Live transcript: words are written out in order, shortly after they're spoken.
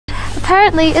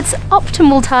apparently it's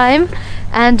optimal time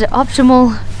and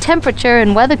optimal temperature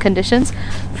and weather conditions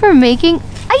for making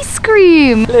ice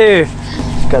cream. Hello.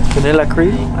 We've got vanilla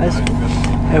cream ice cream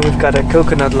and we've got a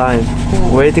coconut lime.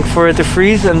 Waiting for it to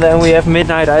freeze, and then we have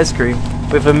midnight ice cream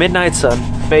with a midnight sun.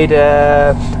 Made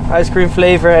ice cream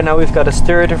flavor, and now we've got to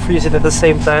stir it and freeze it at the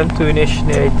same time to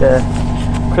initiate the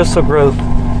crystal growth,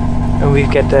 and we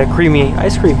get creamy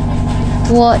ice cream.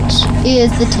 What is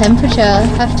the temperature?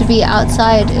 Have to be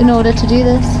outside in order to do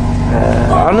this?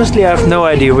 Honestly, I have no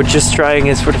idea. We're just trying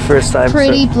this for the first time.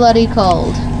 Pretty so bloody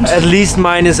cold. at least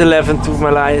 -11 to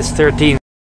 -13.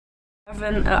 I have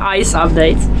an ice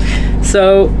update.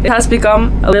 So it has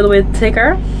become a little bit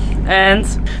thicker, and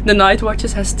the night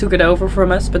watches has took it over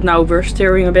from us, but now we're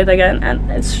steering a bit again, and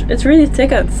it's really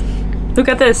thickened. Look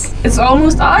at this. It's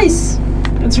almost ice.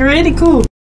 It's really cool.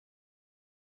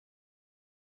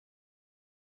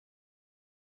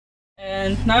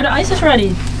 And now the ice is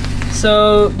ready.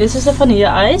 So this is the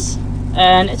vanilla ice,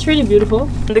 and it's really beautiful.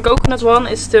 The coconut one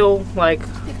is still like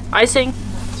icing,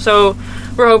 so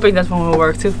we're hoping that one will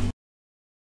work too.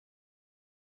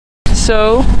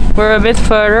 So we're a bit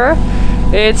further.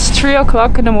 It's 3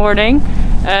 o'clock in the morning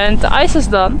and the ice is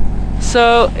done.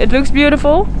 So it looks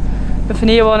beautiful. The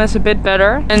vanilla one is a bit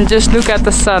better. And just look at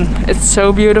the sun. It's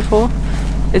so beautiful.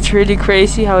 It's really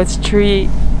crazy how it's 3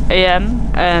 AM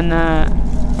and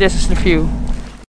this is the view.